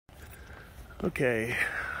Okay,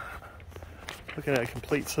 looking at a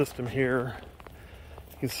complete system here.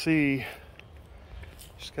 You can see,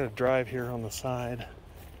 just got a drive here on the side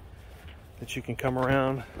that you can come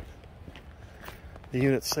around. The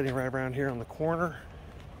unit's sitting right around here on the corner.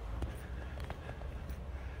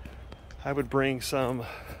 I would bring some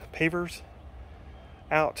pavers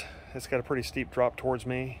out. It's got a pretty steep drop towards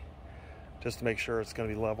me, just to make sure it's going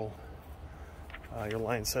to be level. Your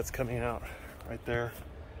line set's coming out right there.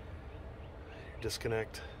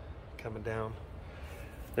 Disconnect coming down.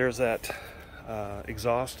 There's that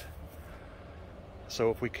exhaust. So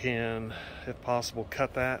if we can, if possible,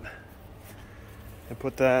 cut that and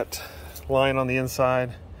put that line on the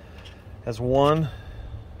inside as one,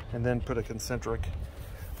 and then put a concentric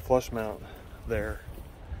flush mount there.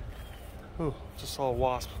 Ooh, just saw a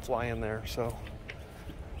wasp fly in there, so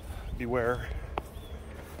beware.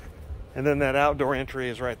 And then that outdoor entry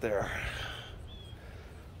is right there.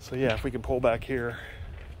 So yeah, if we can pull back here,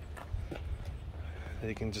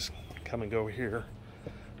 you can just come and go here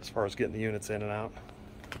as far as getting the units in and out.